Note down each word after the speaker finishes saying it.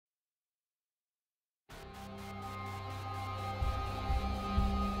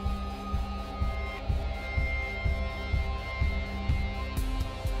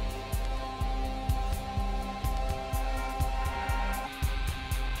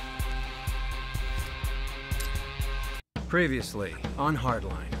Previously on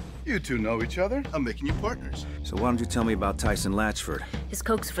Hardline. You two know each other? I'm making you partners. So why don't you tell me about Tyson Latchford? His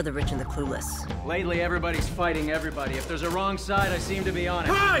coke's for the rich and the clueless. Lately, everybody's fighting everybody. If there's a wrong side, I seem to be on it.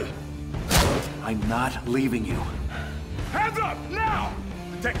 Hey! I'm not leaving you. Hands up, now!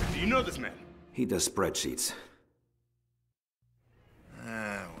 Detective, do you know this man? He does spreadsheets.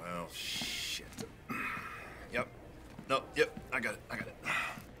 Ah, well, shit. Yep. No, yep, I got it.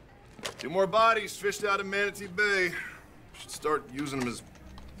 2 more bodies fished out of Manatee Bay. Should start using them as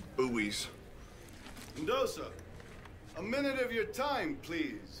buoys. Mendoza, a minute of your time,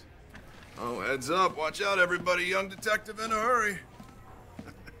 please. Oh, heads up. Watch out, everybody. Young detective in a hurry.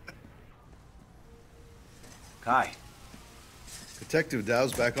 Kai. Detective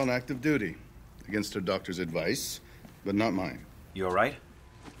Dow's back on active duty. Against her doctor's advice, but not mine. You all right?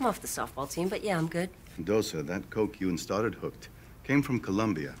 I'm off the softball team, but yeah, I'm good. Mendoza, that coke you and Stoddard hooked came from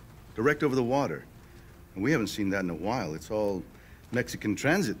Colombia, direct over the water. And we haven't seen that in a while. It's all Mexican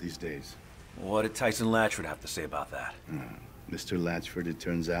transit these days. What did Tyson Latchford have to say about that? Mr. Latchford, it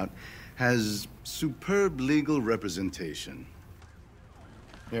turns out, has superb legal representation.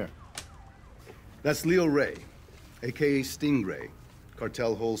 Here. That's Leo Ray, a.k.a. Stingray,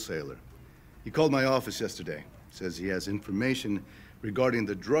 cartel wholesaler. He called my office yesterday. Says he has information regarding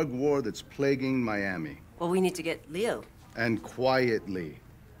the drug war that's plaguing Miami. Well, we need to get Leo. And quietly.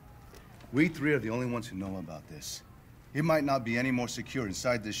 We 3 are the only ones who know about this. It might not be any more secure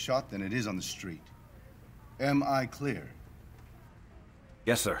inside this shop than it is on the street. Am I clear?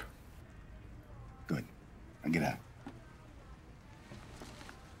 Yes, sir. Good. Now get out.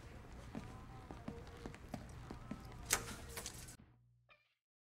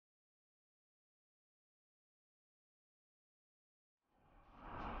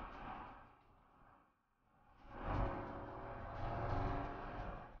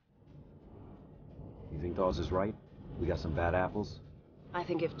 You think Dawes is right? We got some bad apples? I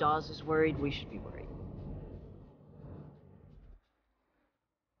think if Dawes is worried, we should be worried.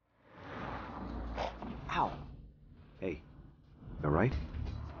 Ow. Hey, you all right?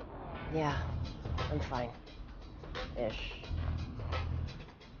 Yeah, I'm fine. Ish.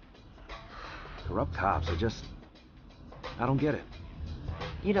 Corrupt cops, I don't get it.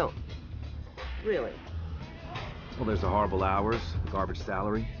 You don't. Really? Well, there's the horrible hours, the garbage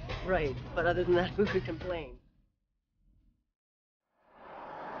salary. Right, but other than that, who could complain?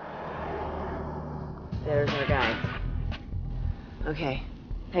 There's our guy. Okay,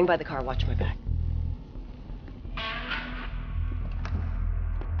 hang by the car, watch my back.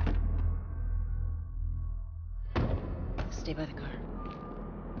 Stay by the car.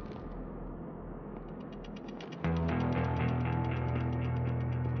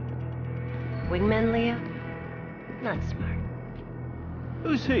 Wingman, Leo? Not smart.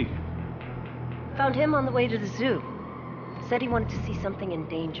 Who's he? Found him on the way to the zoo. Said he wanted to see something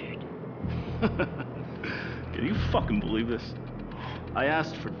endangered. Can you fucking believe this? I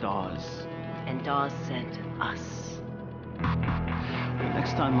asked for Dawes. And Dawes said us.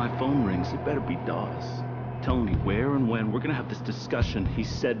 Next time my phone rings, it better be Dawes. Telling me where and when we're gonna have this discussion he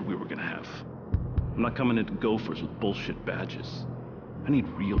said we were gonna have. I'm not coming into Gophers with bullshit badges. I need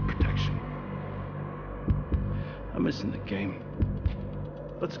real protection. I'm missing the game.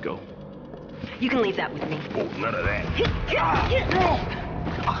 Let's go. You can leave that with me. Oh, none of that.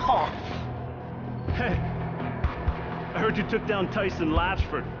 Hey, I heard you took down Tyson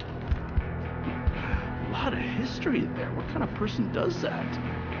Latchford. A lot of history there. What kind of person does that?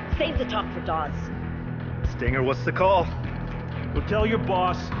 Save the talk for Dawes. Stinger, what's the call? Go tell your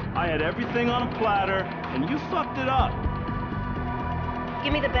boss I had everything on a platter, and you fucked it up.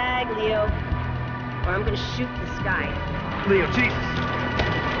 Give me the bag, Leo, or I'm gonna shoot this guy. Leo, Jesus.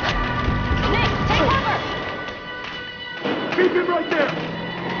 Nick, take cover! Keep him right there!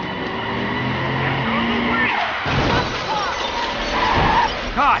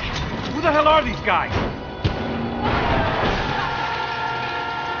 Kai! Who the hell are these guys?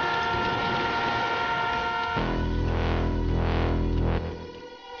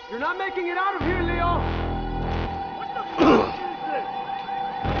 You're not making it out of here, Leo! What the fuck is this?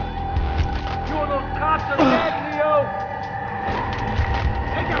 You and those cops are dead, Leo!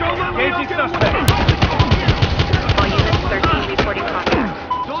 Don't let Leo get away! All units 13 reporting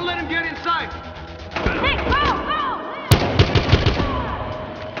contact. Don't let him get inside! Nick, go!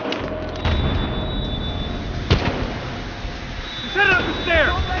 Head up the stairs!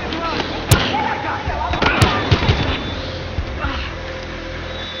 Don't let him run!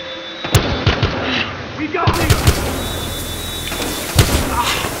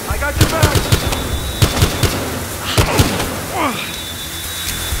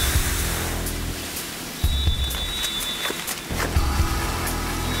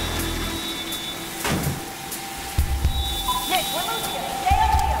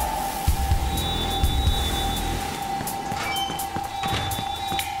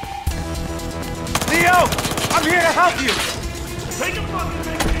 I'm here to help you. Take a fucking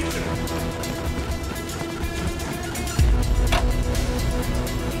vacation!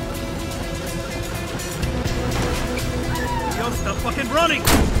 Yo, stop fucking running!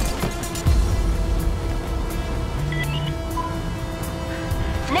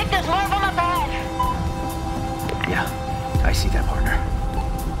 Nick, there's more of them up ahead. Yeah, I see that, partner.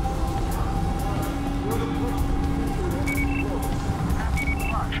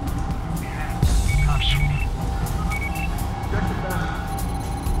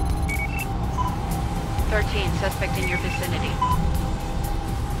 Suspect in your vicinity.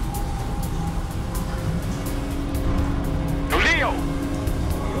 Leo!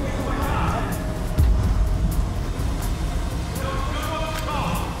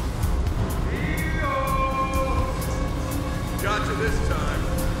 Gotcha this time.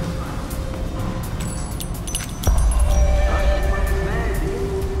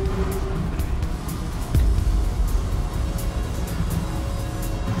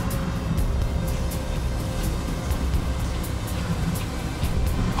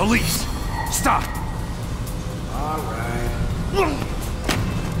 Police! Stop! All right.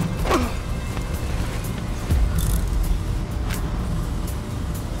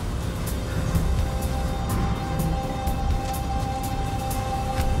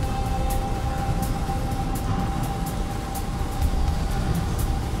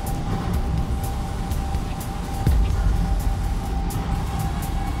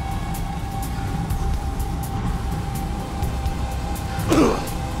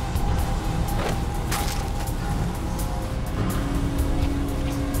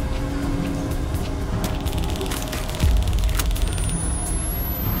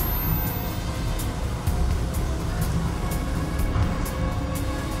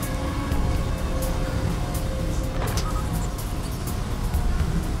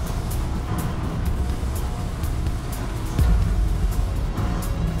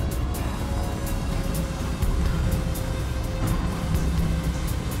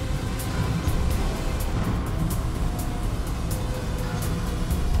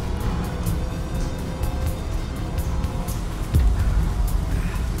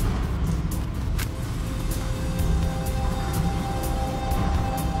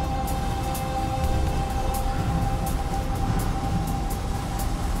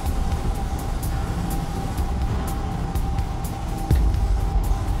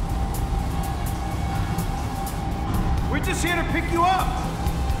 We're just here to pick you up.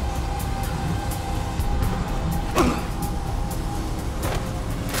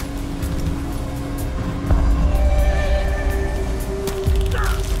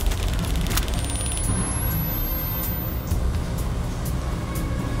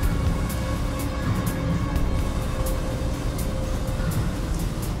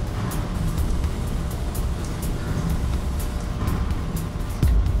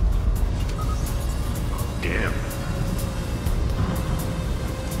 Damn.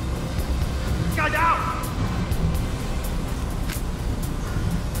 Guy down!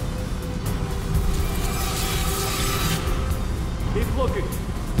 Keep looking.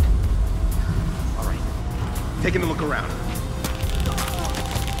 All right. Taking a look around.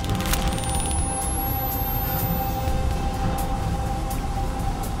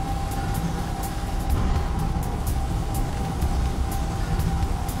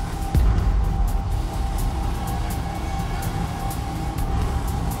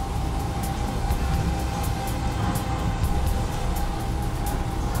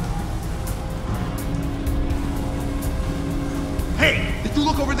 Hey, did you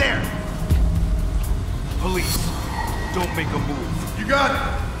look over there? Police, don't make a move. You got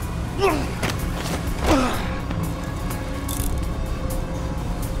it.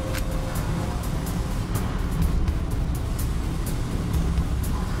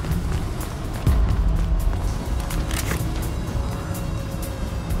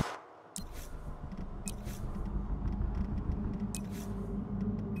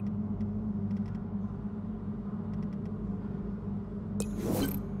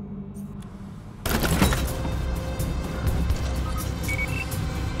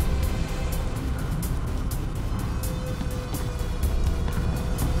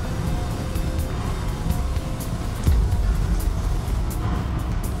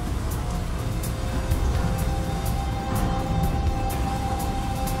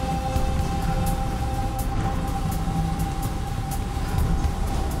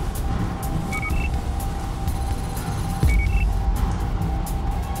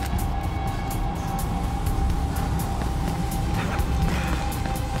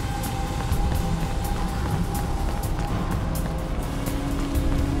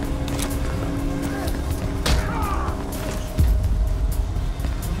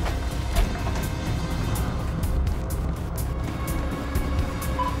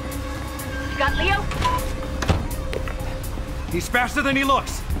 faster than he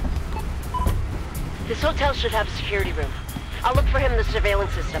looks. This hotel should have a security room. I'll look for him in the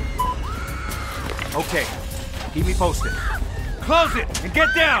surveillance system. Okay. Keep me posted. Close it and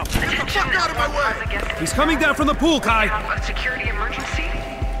get down! Get the fuck out of my way! He's coming down from the pool, Kai! A security emergency?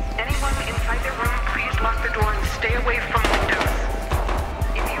 Anyone inside the room, please lock the door and stay away from windows.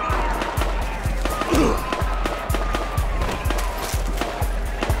 If you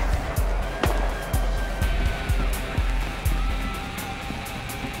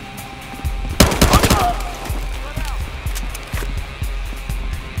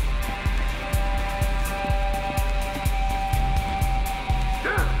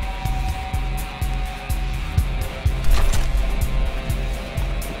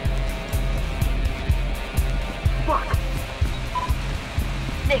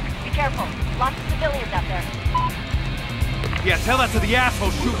Nick, be careful. Lots of civilians out there. Yeah, tell that to the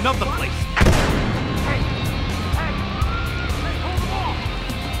asshole shooting up the place.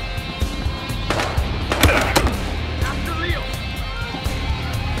 After Leo!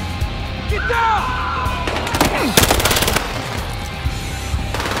 Get down!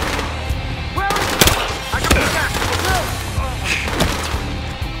 Where is he? I got the gas!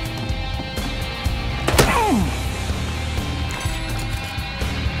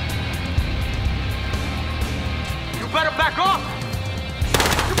 You better back off!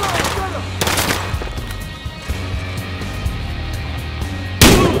 Come on, get him!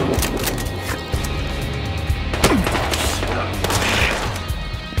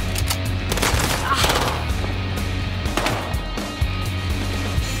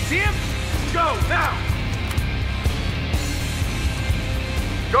 See him? Go, now!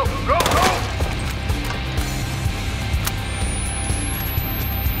 Go, go, go!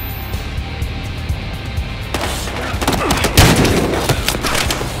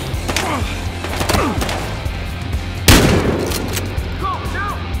 Go,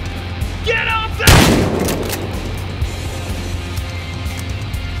 now! Get off there!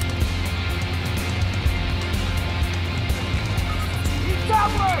 That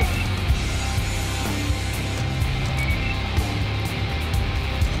way!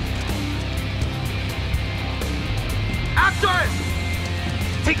 After it!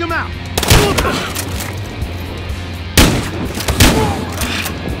 Take him out!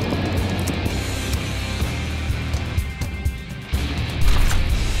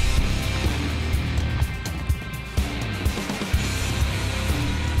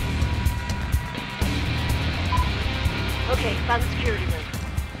 Okay, found the security room.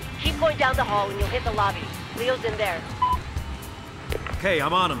 Keep going down the hall and you'll hit the lobby. Leo's in there. Okay,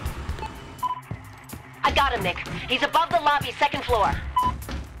 I'm on him. I got him, Nick. He's above the lobby, second floor.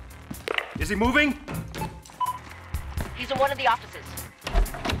 Is he moving? He's in one of the offices.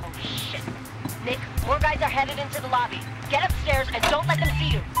 Oh, shit. Nick, more guys are headed into the lobby. Get upstairs and don't let them see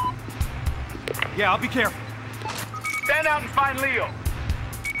you. Yeah, I'll be careful. Stand out and find Leo.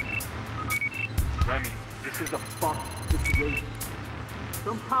 Remy, this is a fucked situation.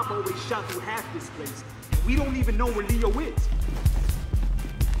 Some cop always shot through half this place, and we don't even know where Leo is.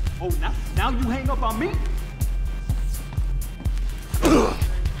 Oh, now you hang up on me?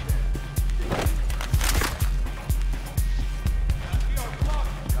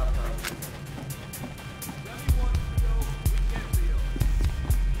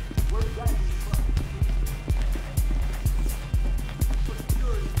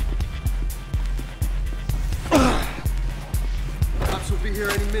 Cops will be here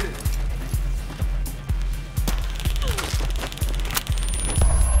any minute.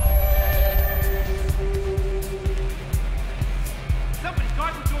 Somebody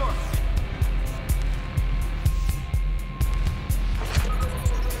guard the door!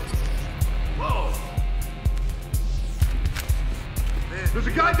 Whoa! There's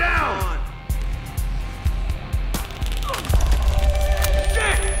a guy down!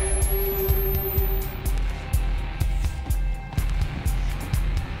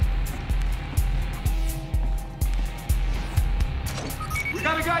 We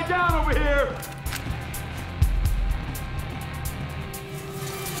got a guy down over here!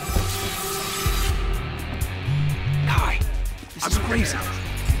 Kai, this is crazy.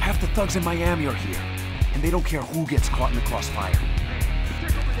 Half the thugs in Miami are here, and they don't care who gets caught in the crossfire.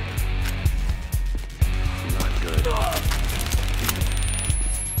 Not good.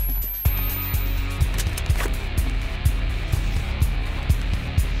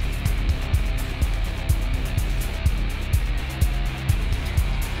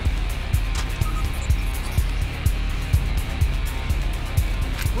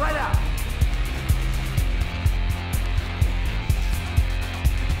 Right out!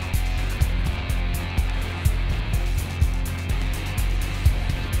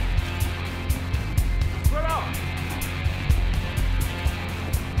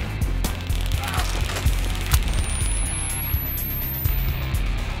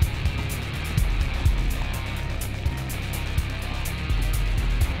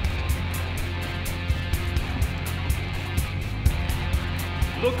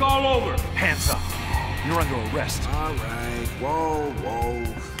 Look all over. Hands up. You're under arrest. All right. Whoa, whoa.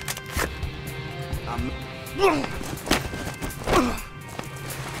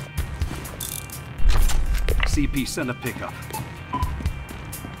 CP, send a pickup.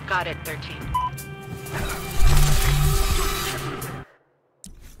 Got it, 13.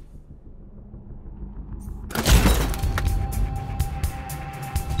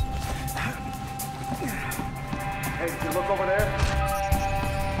 Hey, you look over there?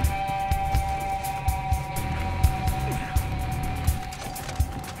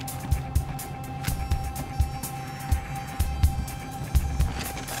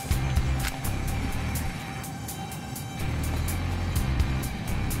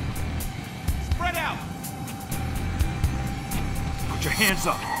 Spread out. Put your hands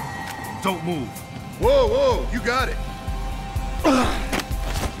up. Don't move. Whoa, whoa, you got it.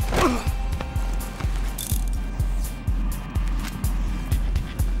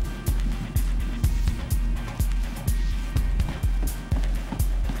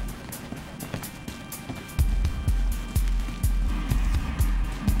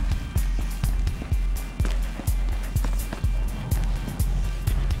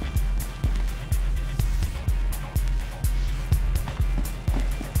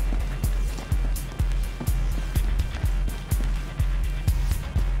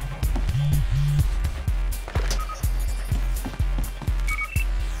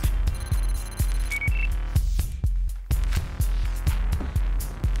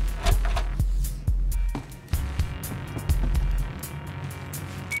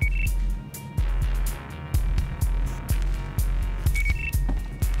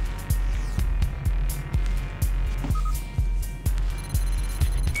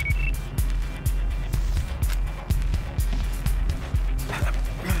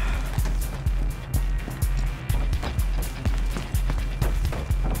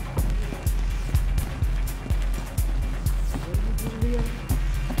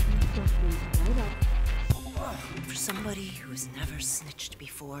 For somebody who's never snitched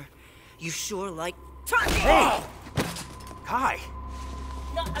before, you sure like... Hey! Kai!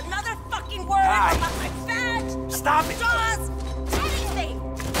 Not another fucking word Hi. about my fat... Stop it! Jaws! Anything!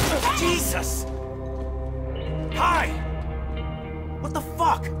 Jesus! Kai! What the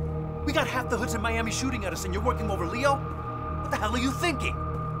fuck? We got half the hoods in Miami shooting at us and you're working over Leo? What the hell are you thinking?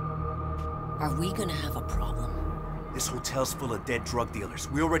 Are we gonna have a problem? This hotel's full of dead drug dealers.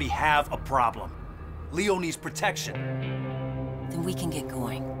 We already have a problem. Leo needs protection. Then we can get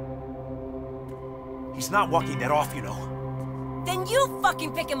going. He's not walking that off, you know. Then you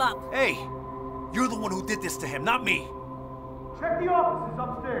fucking pick him up! Hey! You're the one who did this to him, not me. Check the offices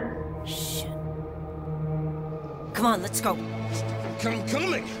upstairs. Shit. Come on, let's go. I'm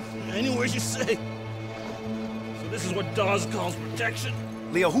coming. Anywhere you say. So this is what Dawes calls protection?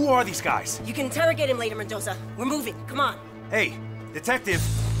 Leo, who are these guys? You can interrogate him later, Mendoza. We're moving. Come on. Hey, detective.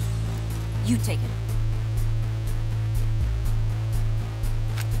 You take him.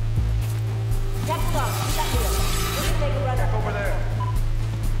 Jack the dog. We got Leo. We're gonna make a run up. Over there.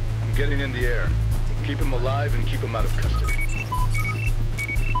 I'm getting in the air. Keep him alive and keep him out of custody.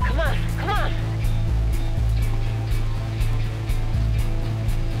 Come on, come on.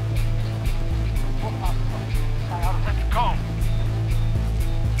 Calm.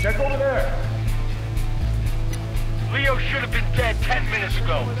 Check over there. Leo should have been dead 10 minutes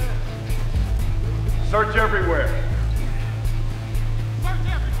ago. Search everywhere. Search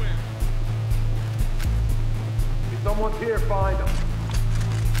everywhere. If someone's here, find them.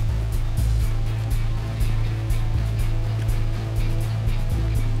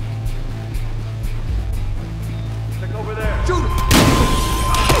 Check over there. Shoot him!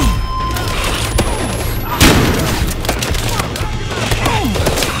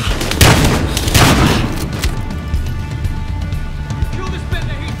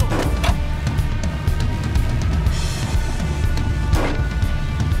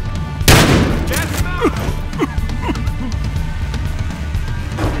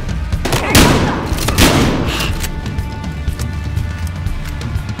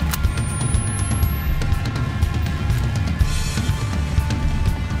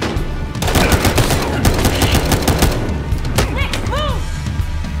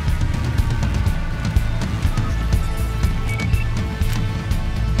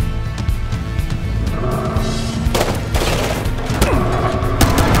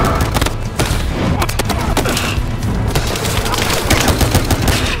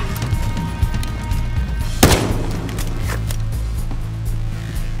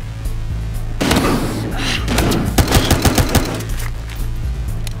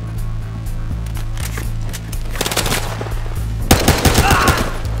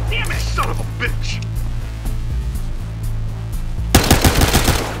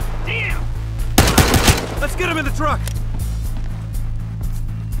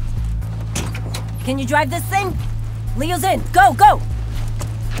 Can you drive this thing? Leo's in. Go, go!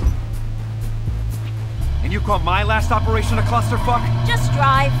 And you call my last operation a clusterfuck? Just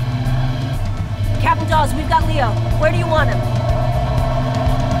drive. Captain Dawes, we've got Leo. Where do you want him?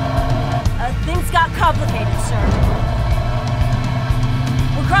 Things got complicated, sir.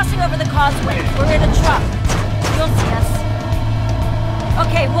 We're crossing over the causeway. We're in a truck. You'll see us.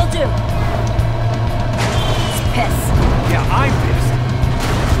 Okay, we'll do. He's pissed. Yeah, I'm pissed.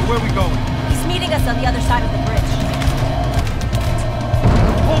 So where are we going? He's meeting us on the other side of the bridge.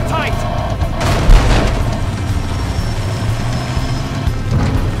 Hold tight!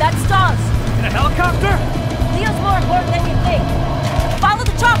 That's Dawes. In a helicopter? Leo's more important than you think. Follow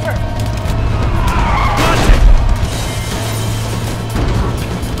the chopper!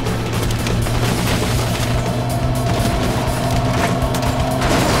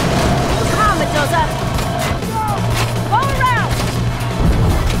 Come on, Mendoza! Go around!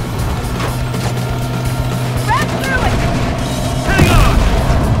 Back through it! Hang on!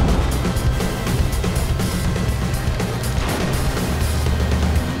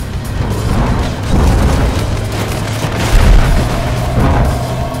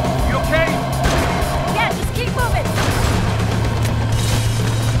 You okay? Yeah, just keep moving!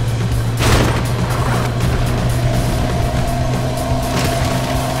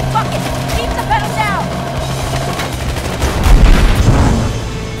 Fuck it! Keep the pedal down!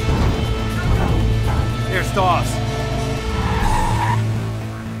 Here's Dawes.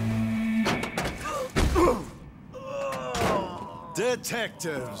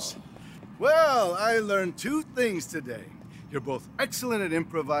 Detectives. Well, I learned two things today. You're both excellent at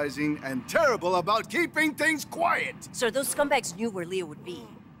improvising and terrible about keeping things quiet. Sir, those scumbags knew where Leo would be.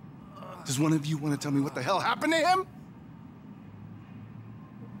 Does one of you want to tell me what the hell happened to him?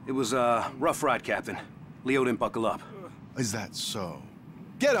 It was a rough ride, Captain. Leo didn't buckle up. Is that so?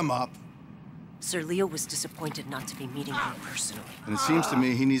 Get him up. Sir, Leo was disappointed not to be meeting you personally. And it seems to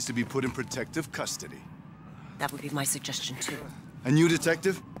me he needs to be put in protective custody. That would be my suggestion, too. And you,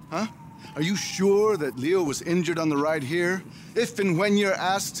 detective? Huh? Are you sure that Leo was injured on the ride here? If and when you're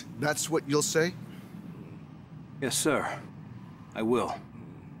asked, that's what you'll say? Yes, sir. I will.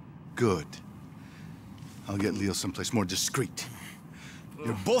 Good. I'll get Leo someplace more discreet.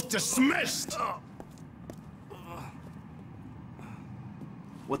 You're both dismissed!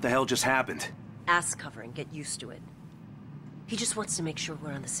 What the hell just happened? Ass cover and get used to it. He just wants to make sure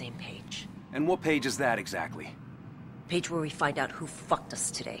we're on the same page. And what page is that exactly? Page where we find out who fucked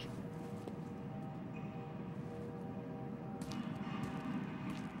us today.